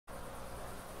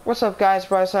What's up, guys?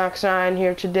 BryceKnox9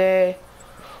 here today.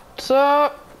 What's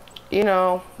up? You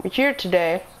know, we're here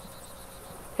today.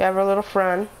 We have our little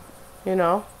friend. You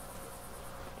know,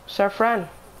 it's our friend.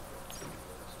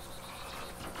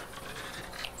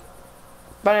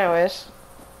 But anyways,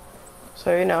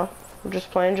 so you know, we're just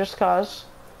playing just cause.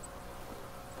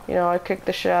 You know, I kicked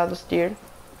the shit out of this dude.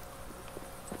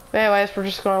 But anyways, we're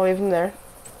just gonna leave him there.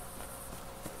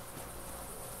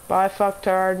 Bye,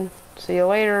 fucktard. See you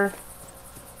later.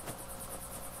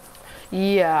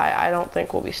 Yeah, I don't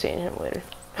think we'll be seeing him later.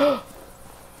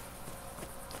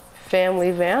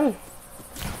 Family van.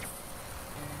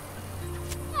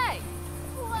 Hey,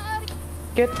 what?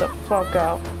 Get the fuck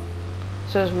out.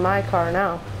 This is my car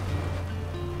now.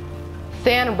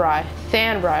 Thanbrai,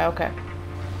 okay.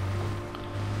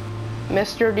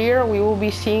 Mr. Deer, we will be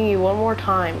seeing you one more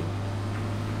time.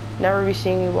 Never be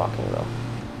seeing you walking though.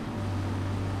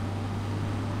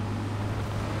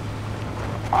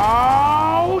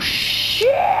 Oh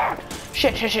shit!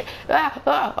 Shit.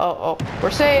 Oh,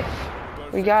 we're safe.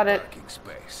 We got it.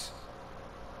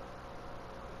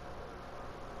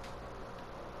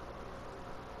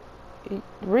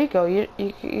 Rico, you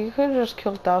could have just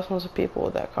killed thousands of people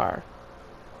with that car.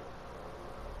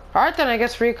 Alright then, I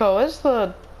guess Rico is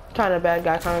the kind of bad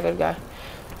guy, kind of good guy.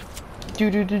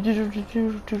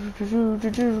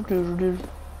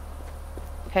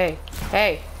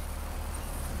 Hey.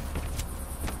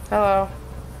 Hello.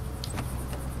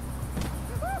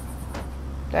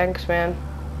 Thanks, man.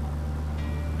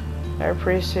 I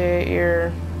appreciate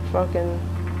your fucking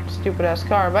stupid ass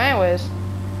car. But anyways.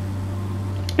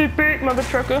 Beep beep, mother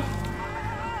trucker.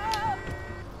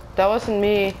 That wasn't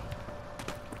me.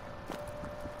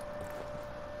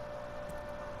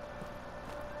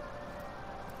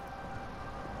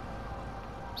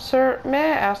 Sir,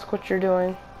 may I ask what you're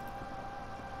doing?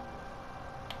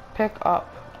 Pick up.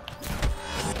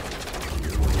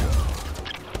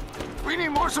 We need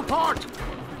more support!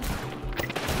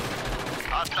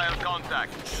 Hostile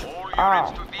contact. All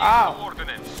units to these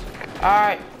coordinates.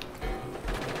 Alright.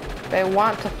 They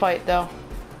want to fight though.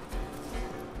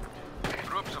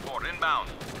 Group support inbound.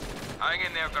 Hang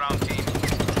in there, ground team.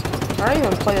 I don't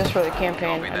even play this for the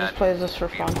campaign. I just play this for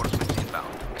fun.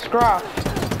 Scruff.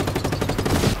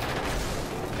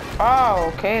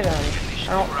 Oh, okay then.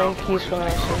 I don't think he's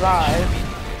gonna survive.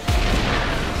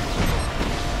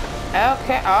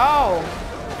 Okay, oh.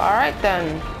 Alright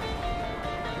then.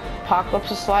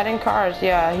 Apocalypse of sliding cars.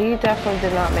 Yeah, he definitely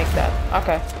did not make that.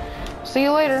 Okay. See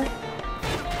you later.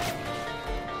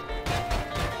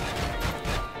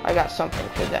 I got something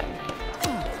for them.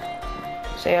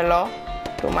 Say hello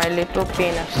to my little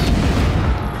penis.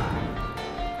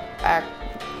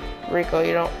 Rico,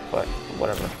 you don't, but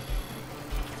whatever.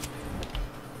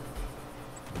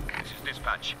 This is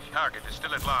dispatch. Target is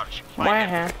still at large.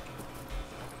 My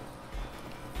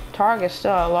Target's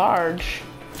still at large.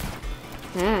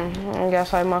 I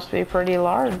guess I must be pretty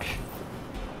large.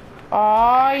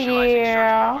 Oh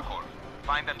yeah.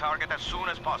 Find the target as soon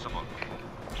as possible.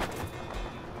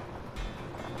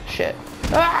 Shit.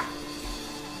 Ah!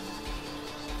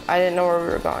 I didn't know where we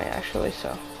were going actually,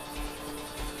 so.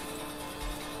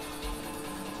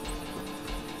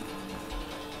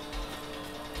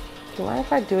 Do you mind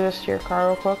if I do this to your car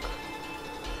real quick?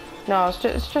 No, it's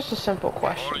just a simple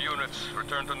question. All units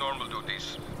return to normal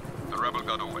duties. The rebel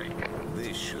got away.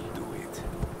 This should do it.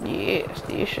 Yes,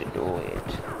 they should do it.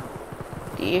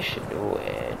 They should do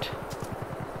it.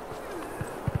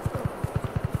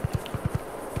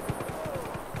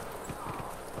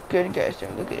 Good guys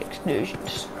don't look at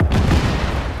explosions.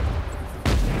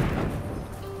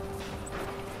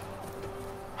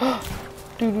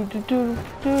 Do.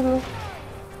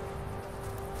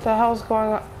 The hell's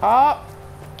going on? Oh!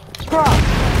 Scrap!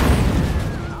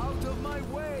 Out of my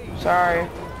way! Sorry.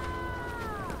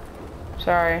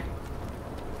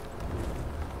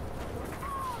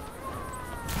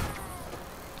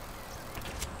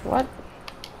 What?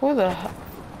 Who the hell?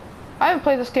 I haven't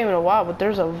played this game in a while, but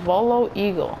there's a Volo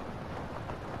Eagle.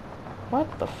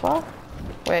 What the fuck?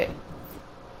 Wait.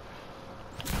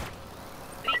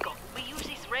 Rico, we use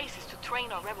these races to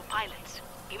train our rebel pilots.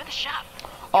 Give it a shot.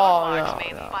 Oh, Your no, marks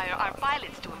may no. inspire our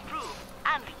pilots to improve,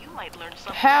 and you might learn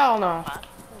something. Hell no. Huh?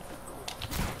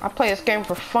 I play this game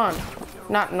for fun,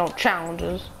 not no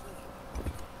challenges.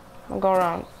 I'll go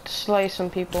around, slay some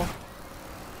people.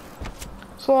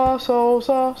 Sauce,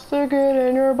 stick it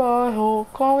in your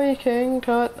butthole, call me King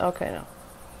Tut. Okay, no.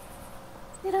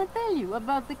 Did I tell you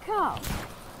about the cow?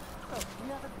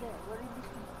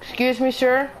 Excuse me,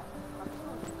 sir?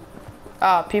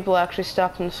 People actually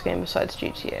stopped in this game besides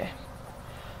GTA.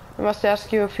 I must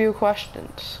ask you a few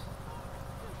questions.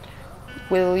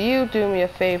 will you do me a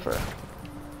favor?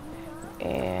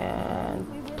 And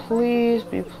please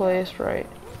be placed right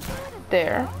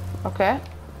there, okay?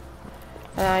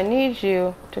 And I need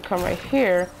you to come right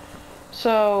here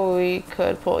so we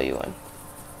could pull you in.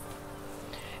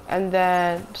 And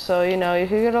then, so you know, you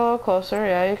could get a little closer.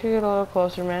 Yeah, you could get a little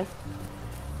closer, man.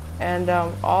 And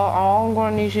all I'm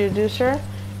going to need you to do, sir,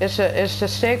 is to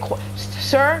stay quiet.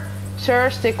 Sir,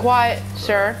 stay quiet,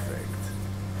 sir.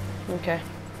 Okay.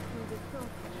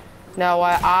 Now,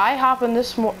 why I hop in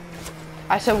this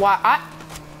I said why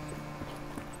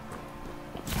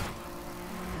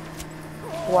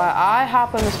I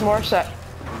hop in this motorcycle.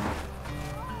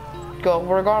 Go.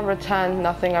 We're going to pretend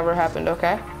nothing ever happened,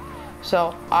 okay?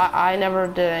 So I never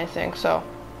did anything. So.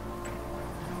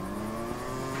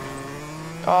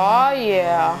 Oh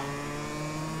yeah.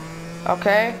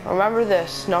 Okay. Remember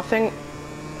this. Nothing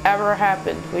ever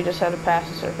happened. We just had to pass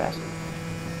the surface.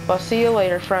 But see you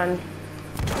later, friend.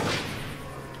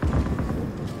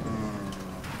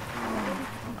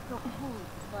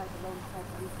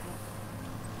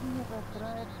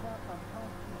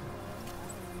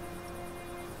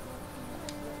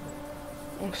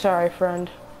 I'm sorry, friend.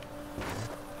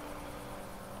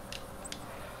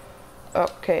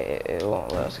 Okay, it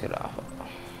won't let us get off.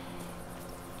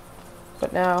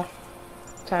 But now,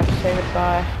 time to say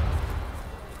goodbye.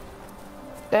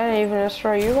 Didn't even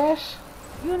destroy you guys?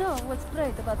 You know what's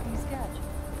great about these gadgets?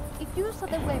 If you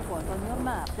set a waypoint on your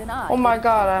map, then Oh my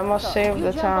god, I must save the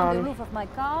you jump on the town. roof of my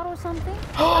car or something?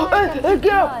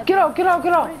 Get out! Get out! Get out!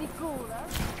 Get out! Pretty cool, huh?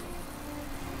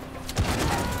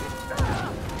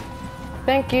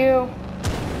 Thank you.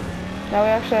 Now we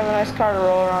actually have a nice car to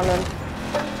roll around in.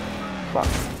 Fuck.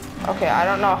 Okay, I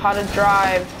don't know how to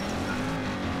drive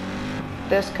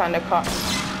this kind of car.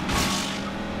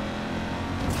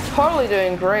 Totally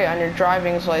doing great on your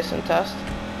driving's license test.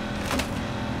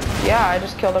 Yeah, I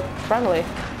just killed a friendly.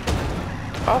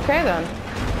 Okay then.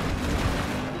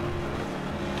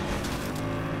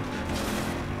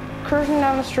 Cruising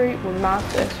down the street with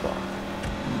Mazda X4.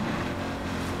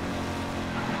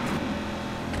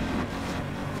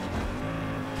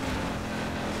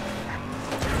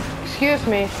 Excuse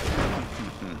me.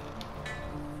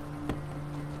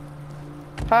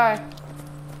 Hi.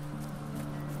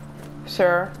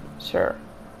 Sir.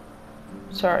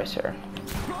 Sorry, sir.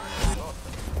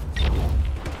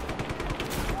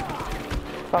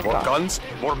 Fuck More off. guns,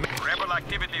 more rebel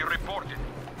activity reported.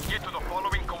 Get to the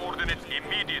following coordinates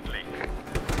immediately.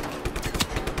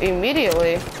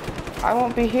 Immediately? I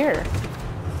won't be here.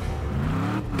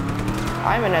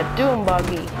 I'm in a doom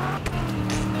buggy.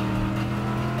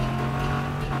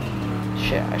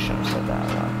 Shit, I shouldn't have said that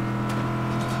out loud.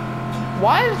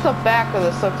 Why does the back of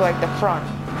this look like the front?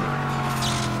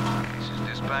 This is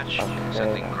dispatch. Okay.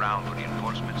 Sending ground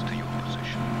reinforcements to your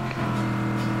position.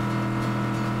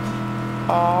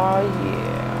 Oh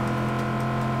yeah.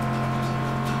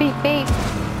 Beep beep.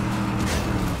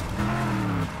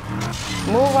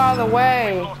 Move out of the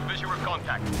way. Lost visual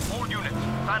contact. All units,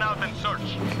 fan out and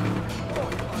search.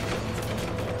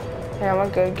 Yeah, I'm a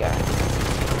good guy.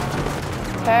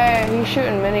 Hey, he's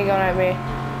shooting minigun at me.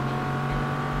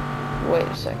 Wait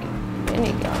a second.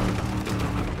 Minigun.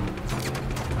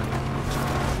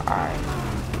 Alright.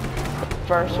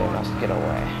 First we must get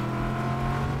away.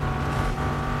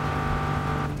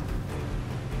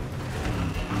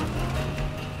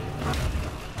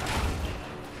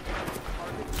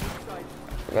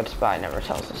 A good spy never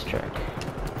tells his trick.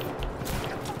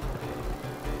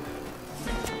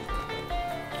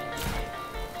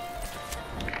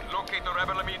 Locate the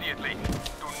rebel immediately.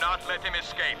 Do not let him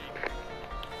escape.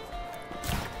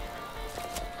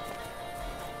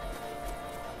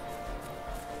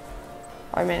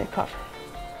 I'm in cover.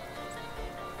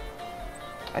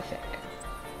 I think.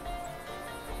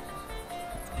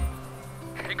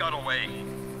 He got away.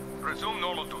 Resume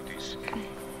normal duties.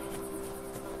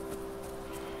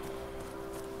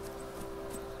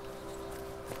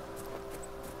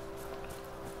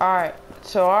 Alright,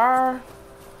 so our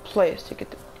place to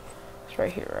get the... It's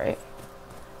right here, right?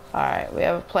 Alright, we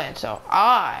have a plan. So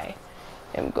I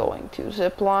am going to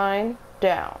zip line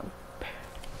down.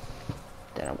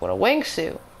 Then I'm going to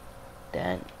wingsuit.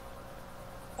 Then...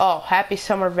 Oh, happy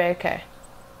summer vacay.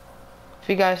 If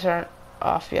you guys aren't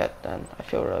off yet, then I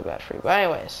feel really bad for you. But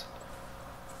anyways.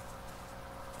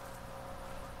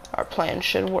 Our plan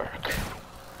should work.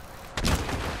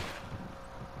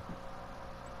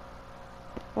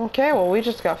 Okay, well we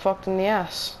just got fucked in the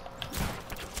ass.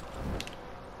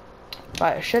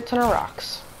 By a shit ton of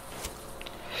rocks.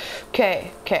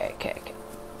 Okay.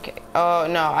 Oh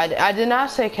no, I did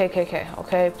not say KKK,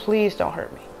 okay? Please don't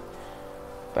hurt me.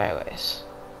 But anyways.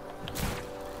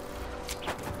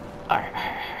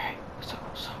 Alright. So.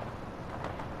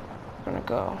 We're gonna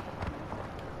go.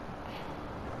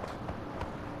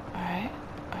 Alright.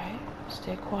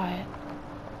 Stay quiet.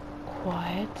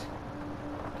 Quiet.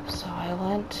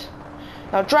 Silent.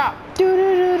 Now drop!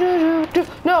 Do.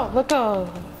 No, let go!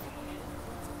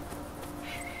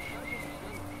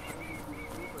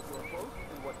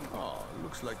 Oh,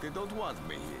 looks like they don't want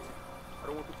me here. I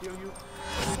don't want to kill you.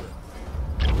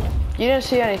 You didn't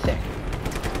see anything.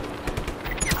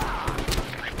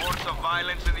 Reports of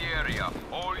violence in the area.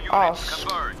 All units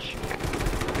converge.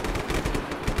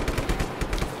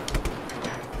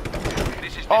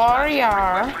 This is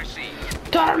Aria.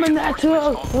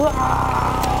 Terminator!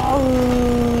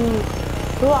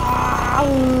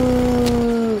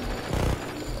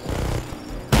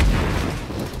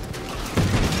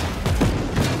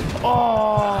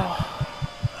 Oh!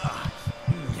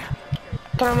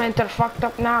 Terminator fucked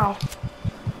up now.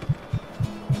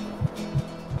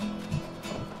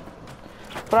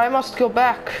 But I must go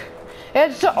back.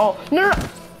 It's oh no.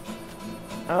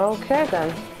 Okay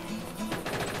then.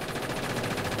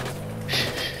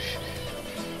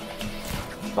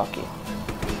 Fuck you.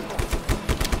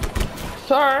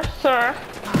 Sir,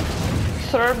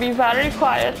 be very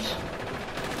quiet.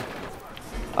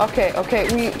 Okay,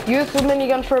 we use the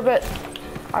minigun for a bit.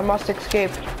 I must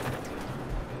escape.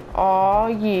 Oh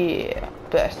yeah,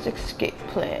 best escape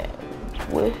plan.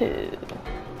 Woohoo.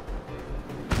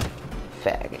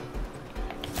 Faggot.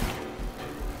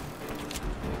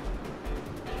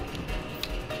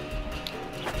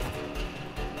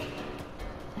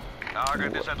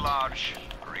 Target is at large.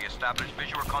 Re-establish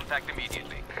visual contact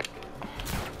immediately.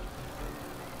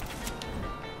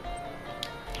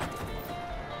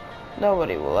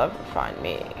 Nobody will ever find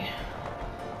me.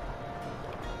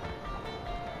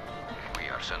 We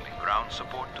are sending ground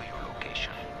support to your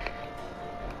location.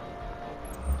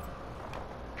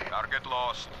 Target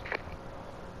lost.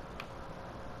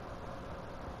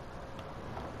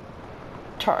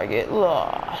 Target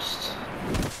lost.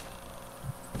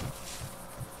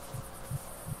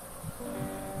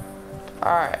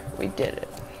 Alright, we did it.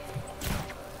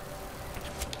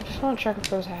 I just want to check if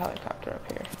there's a helicopter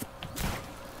up here.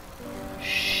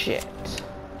 Shit.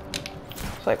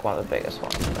 It's like one of the biggest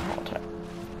ones in the whole time.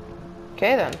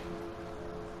 Okay then.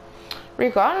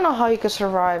 Rico, I don't know how you could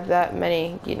survive that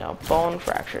many, you know, bone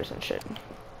fractures and shit.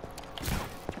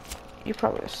 You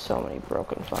probably have so many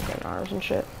broken fucking arms and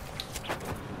shit.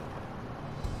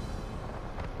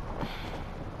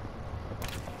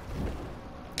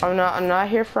 I'm not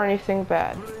here for anything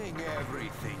bad. Bring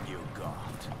everything you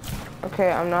got.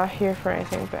 Okay, I'm not here for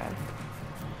anything bad.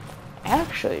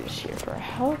 Actually, just here for a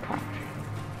helicopter.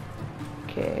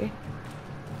 Okay.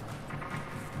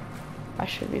 I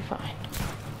should be fine.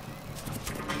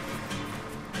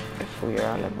 If we are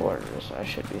on the borders, I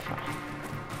should be fine.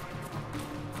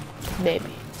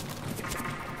 Maybe.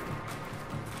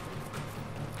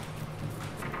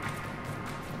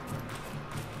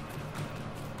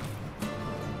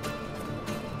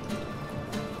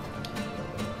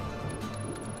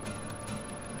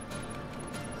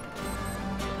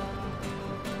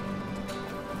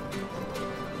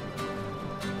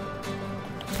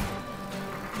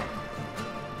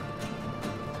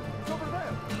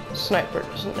 Sniper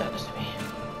doesn't notice me.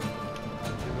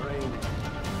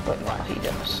 But now he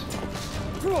does.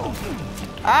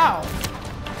 Ow!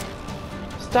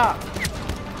 Stop.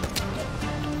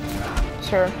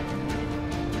 Sir.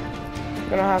 I'm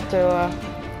gonna have to,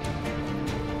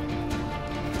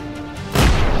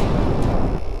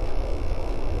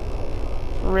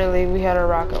 Really, we had a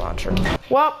rocket launcher.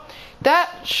 Well,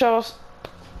 that shows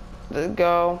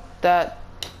that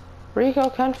Rico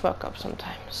can fuck up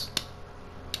sometimes.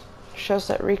 Shows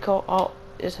that Rico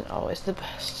isn't always the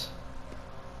best.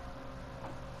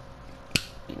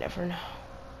 You never know.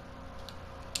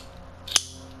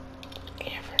 You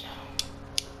never know.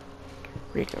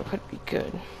 Rico could be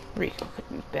good. Rico could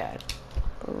be bad.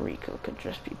 Or Rico could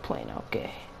just be plain out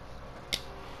gay.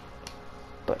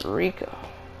 But Rico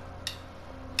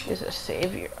is a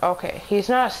savior. Okay, he's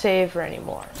not a savior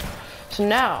anymore. So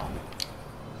now...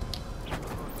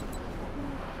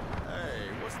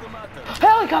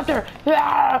 Helicopter!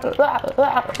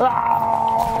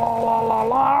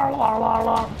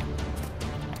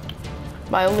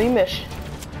 My only mission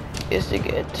is to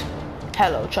get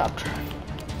Hello Chopper.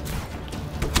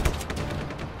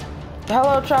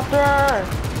 Hello Chopper!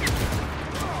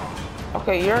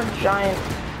 Okay, you're a giant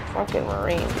fucking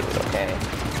marine dude, okay?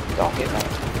 Don't get mad.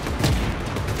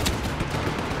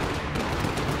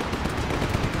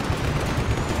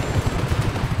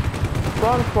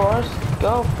 Run, Forrest.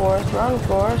 Go, Forrest. Run,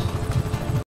 Forrest.